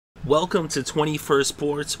Welcome to 21st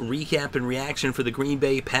Sports recap and reaction for the Green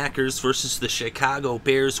Bay Packers versus the Chicago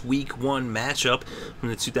Bears Week 1 matchup from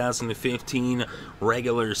the 2015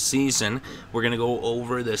 regular season. We're going to go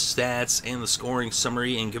over the stats and the scoring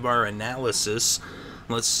summary and give our analysis.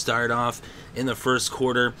 Let's start off in the first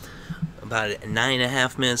quarter. About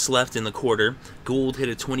 9.5 minutes left in the quarter. Gould hit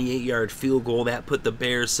a 28-yard field goal that put the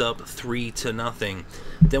Bears up 3-0.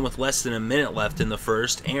 Then with less than a minute left in the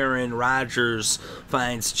first, Aaron Rodgers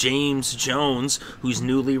finds James Jones, who's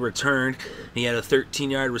newly returned. He had a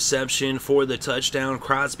 13-yard reception for the touchdown.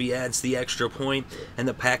 Crosby adds the extra point, and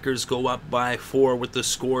the Packers go up by 4 with the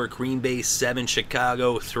score Green Bay 7,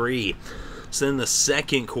 Chicago 3. So in the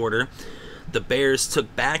second quarter, the Bears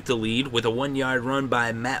took back the lead with a 1-yard run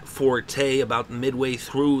by Matt Forte about midway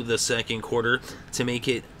through the second quarter to make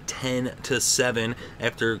it 10-7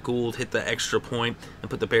 after Gould hit the extra point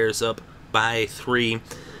and put the Bears up by 3.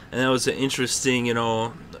 And that was an interesting,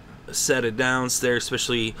 set of downs there,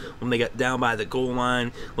 especially when they got down by the goal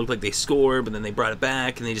line. Looked like they scored, but then they brought it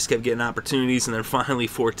back and they just kept getting opportunities, and then finally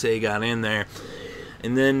Forte got in there.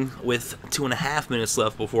 And then with 2.5 minutes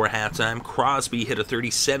left before halftime, Crosby hit a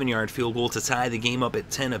 37-yard field goal to tie the game up at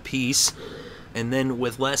 10 apiece. And then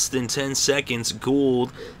with less than 10 seconds,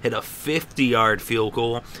 Gould hit a 50-yard field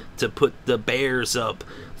goal to put the Bears up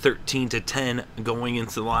 13-10 going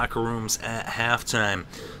into the locker rooms at halftime.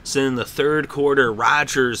 So in the third quarter,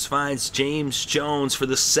 Rodgers finds James Jones for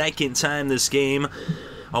the second time this game.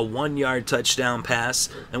 A 1-yard touchdown pass,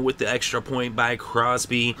 and with the extra point by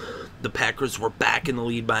Crosby, the Packers were back in the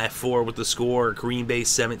lead by 4 with the score Green Bay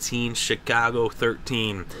 17, Chicago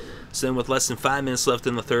 13. So then with less than 5 minutes left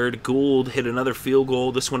in the third, Gould hit another field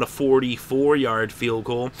goal, this one a 44-yard field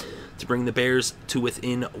goal, to bring the Bears to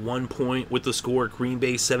within 1 point with the score Green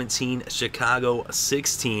Bay 17, Chicago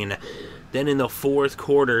 16. Then in the fourth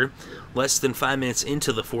quarter, less than 5 minutes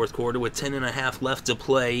into the fourth quarter, with 10.5 left to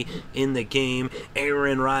play in the game,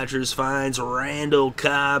 Aaron Rodgers finds Randall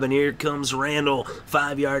Cobb, and here comes Randall,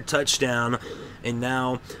 5-yard touchdown. And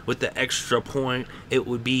now, with the extra point, it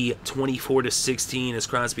would be 24-16 as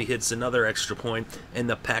Crosby hits another extra point, and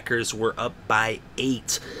the Packers were up by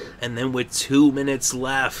 8. And then with 2 minutes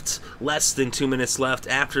left, less than 2 minutes left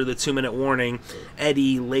after the 2-minute warning,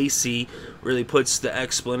 Eddie Lacy really puts the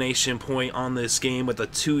explanation point on this game with a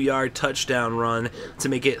 2-yard touchdown run to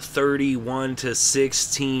make it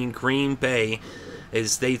 31-16 Green Bay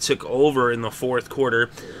as they took over in the fourth quarter.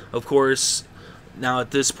 Of course, now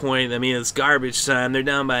at this point, it's garbage time. They're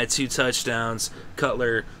down by 2 touchdowns.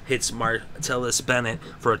 Cutler hits Martellus Bennett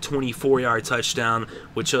for a 24-yard touchdown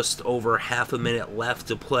with just over half a minute left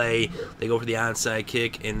to play. They go for the onside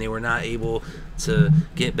kick, and they were not able to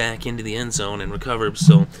get back into the end zone and recover.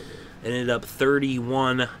 So it ended up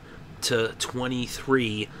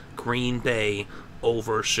 31-23 Green Bay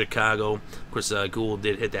over Chicago. Of course, Gould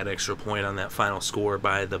did hit that extra point on that final score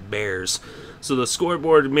by the Bears. So the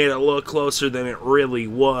scoreboard made it look closer than it really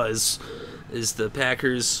was. Is the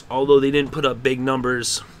Packers, although they didn't put up big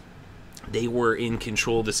numbers, they were in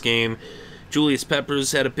control of this game. Julius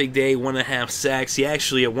Peppers had a big day, 1.5 sacks. He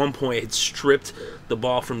actually at one point had stripped the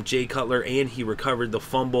ball from Jay Cutler, and he recovered the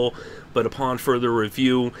fumble. But upon further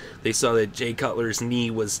review, they saw that Jay Cutler's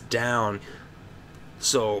knee was down.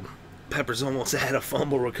 So Peppers almost had a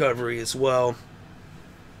fumble recovery as well.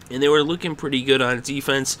 And they were looking pretty good on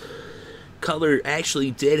defense. Cutler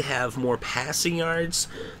actually did have more passing yards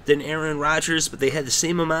than Aaron Rodgers, but they had the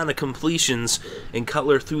same amount of completions, and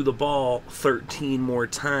Cutler threw the ball 13 more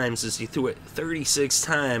times as he threw it 36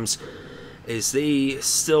 times, as they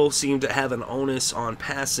still seemed to have an onus on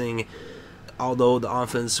passing, although the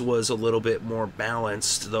offense was a little bit more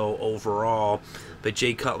balanced, though, overall. But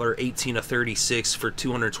Jay Cutler, 18-36 for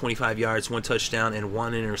 225 yards, 1 touchdown, and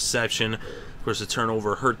 1 interception. Of course, the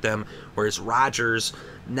turnover hurt them, whereas Rodgers,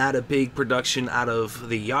 not a big production out of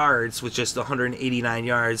the yards with just 189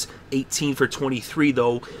 yards, 18 for 23,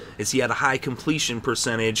 though, as he had a high completion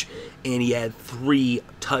percentage, and he had 3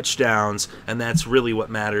 touchdowns, and that's really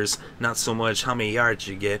what matters. Not so much how many yards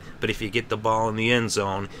you get, but if you get the ball in the end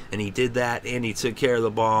zone, and he did that, and he took care of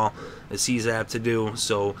the ball, as he's apt to do.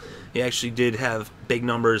 So he actually did have big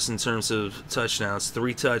numbers in terms of touchdowns,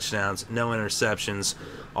 3 touchdowns, no interceptions,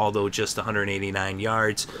 although just 189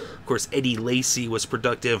 yards. Of course, Eddie Lacy was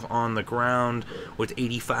productive on the ground with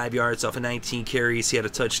 85 yards off of 19 carries. He had a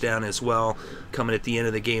touchdown as well coming at the end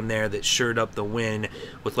of the game there that shored up the win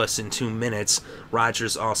with less than 2 minutes.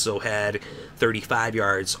 Rodgers also had 35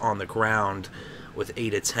 yards on the ground with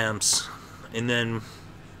 8 attempts. And then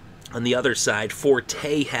on the other side,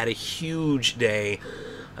 Forte had a huge day.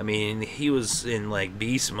 He was in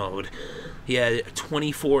beast mode. He had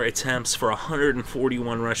 24 attempts for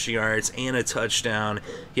 141 rushing yards and a touchdown.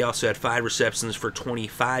 He also had 5 receptions for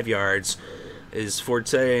 25 yards. His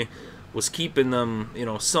forte was keeping them,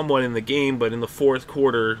 somewhat in the game, but in the fourth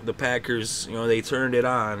quarter, the Packers, they turned it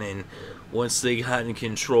on, and once they got in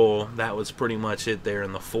control, that was pretty much it there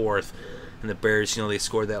in the fourth. And the Bears, they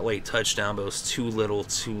scored that late touchdown, but it was too little,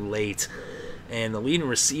 too late. And the leading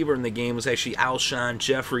receiver in the game was actually Alshon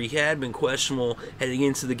Jeffrey. He had been questionable heading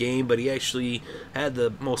into the game, but he actually had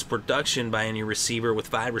the most production by any receiver with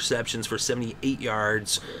 5 receptions for 78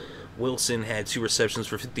 yards. Wilson had 2 receptions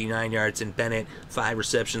for 59 yards, and Bennett 5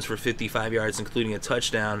 receptions for 55 yards, including a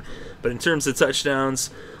touchdown. But in terms of touchdowns,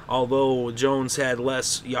 although Jones had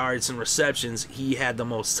less yards and receptions, he had the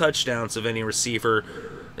most touchdowns of any receiver,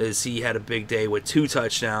 as he had a big day with 2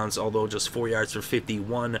 touchdowns, although just 4 yards for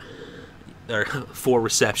 51, or 4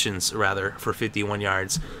 receptions rather, for 51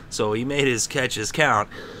 yards. So he made his catches count.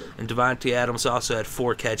 And Davante Adams also had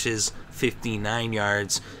 4 catches, 59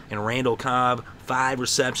 yards. And Randall Cobb, 5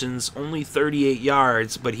 receptions, only 38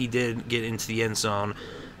 yards, but he did get into the end zone.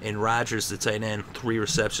 And Rodgers, the tight end, 3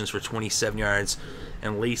 receptions for 27 yards.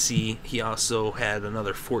 And Lacy, he also had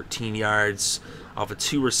another 14 yards off of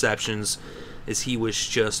 2 receptions, as he was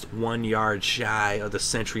just 1 yard shy of the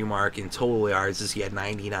century mark in total yards, as he had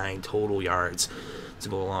 99 total yards to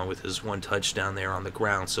go along with his 1 touchdown there on the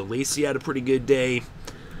ground. So Lacy had a pretty good day.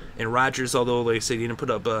 And Rodgers, although like I said, he didn't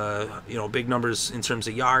put up big numbers in terms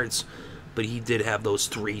of yards, but he did have those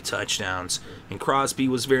 3 touchdowns. And Crosby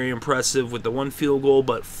was very impressive with the 1 field goal,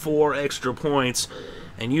 but 4 extra points.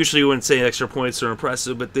 And usually you wouldn't say extra points are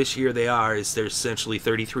impressive, but this year they are, as they're essentially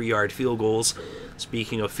 33-yard field goals.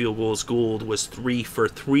 Speaking of field goals, Gould was 3 for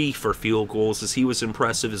 3 for field goals, as he was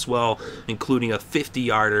impressive as well, including a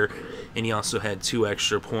 50-yarder, and he also had 2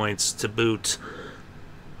 extra points to boot.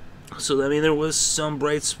 So, there was some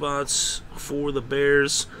bright spots for the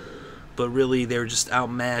Bears, but really they were just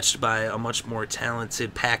outmatched by a much more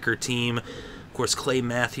talented Packer team. Of course, Clay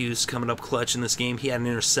Matthews coming up clutch in this game. He had an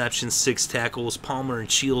interception, 6 tackles. Palmer and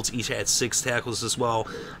Shields each had 6 tackles as well.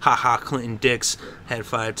 Clinton Dix had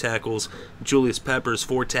 5 tackles. Julius Peppers,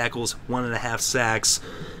 4 tackles, 1.5 sacks.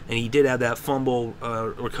 And he did have that fumble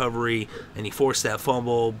recovery, and he forced that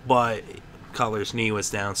fumble, but Cutler's knee was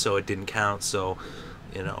down, so it didn't count. So,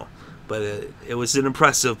 but it was an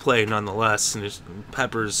impressive play nonetheless. And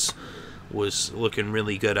Peppers was looking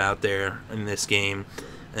really good out there in this game.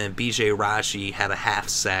 And B.J. Raji had a half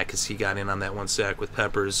sack as he got in on that 1 sack with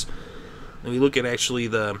Peppers. And we look at actually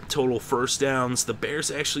the total first downs. The Bears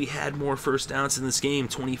actually had more first downs in this game,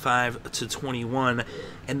 25-21.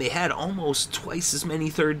 And they had almost twice as many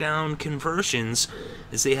third down conversions,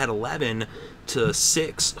 as they had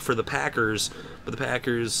 11-6 for the Packers. But the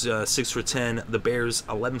Packers 6 for 10. The Bears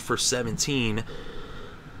 11 for 17.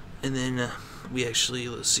 And then we actually,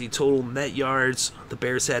 total net yards. The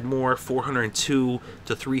Bears had more, 402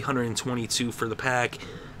 to 322 for the Pack.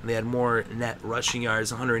 They had more net rushing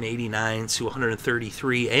yards, 189 to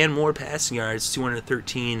 133, and more passing yards,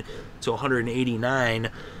 213 to 189.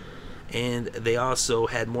 And they also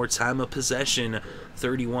had more time of possession,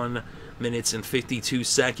 31 minutes and 52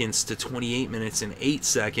 seconds to 28 minutes and 8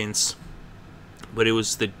 seconds. But it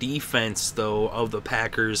was the defense, though, of the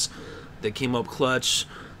Packers that came up clutch.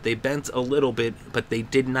 They bent a little bit, but they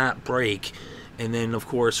did not break. And then, of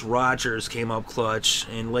course, Rodgers came up clutch,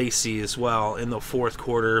 and Lacy as well in the fourth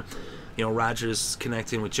quarter. Rodgers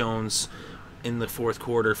connecting with Jones in the fourth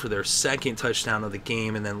quarter for their 2nd touchdown of the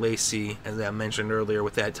game. And then Lacy, as I mentioned earlier,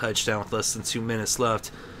 with that touchdown with less than 2 minutes left,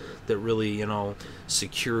 that really,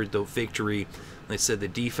 secured the victory. They said the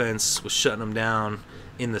defense was shutting them down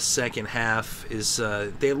in the second half.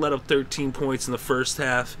 They let up 13 points in the first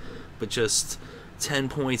half, but just 10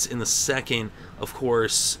 points in the second. Of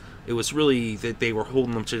course, it was really that they were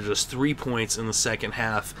holding them to just 3 points in the second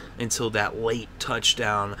half until that late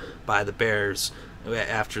touchdown by the Bears,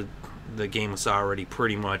 after the game was already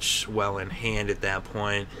pretty much well in hand at that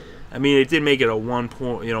point. It did make it a 1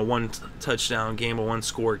 touchdown game, a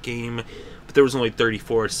 1-score game, but there was only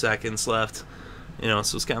 34 seconds left. So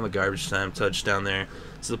it was kind of a garbage time touchdown there.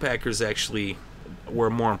 So the Packers actually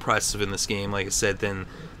were more impressive in this game, like I said, than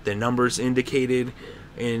the numbers indicated.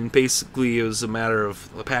 And basically it was a matter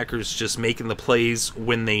of the Packers just making the plays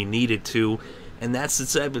when they needed to. And that's the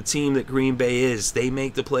type of team that Green Bay is. They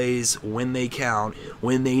make the plays when they count,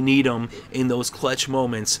 when they need them, in those clutch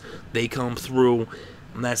moments. They come through.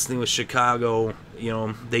 And that's the thing with Chicago.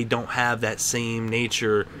 They don't have that same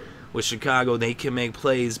nature. With Chicago, they can make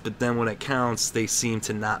plays, but then when it counts, they seem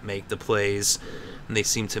to not make the plays, and they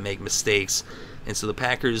seem to make mistakes. And so the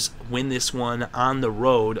Packers win this one on the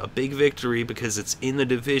road. A big victory because it's in the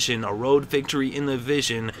division. A road victory in the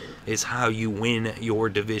division is how you win your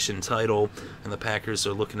division title. And the Packers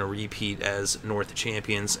are looking to repeat as North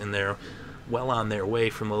champions, and they're well on their way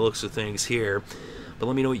from the looks of things here. But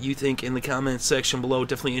let me know what you think in the comments section below.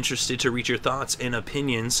 Definitely interested to read your thoughts and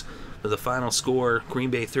opinions. For the final score, Green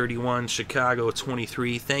Bay 31, Chicago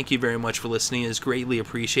 23. Thank you very much for listening. It's greatly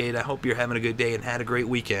appreciated. I hope you're having a good day and had a great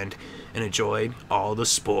weekend and enjoyed all the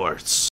sports.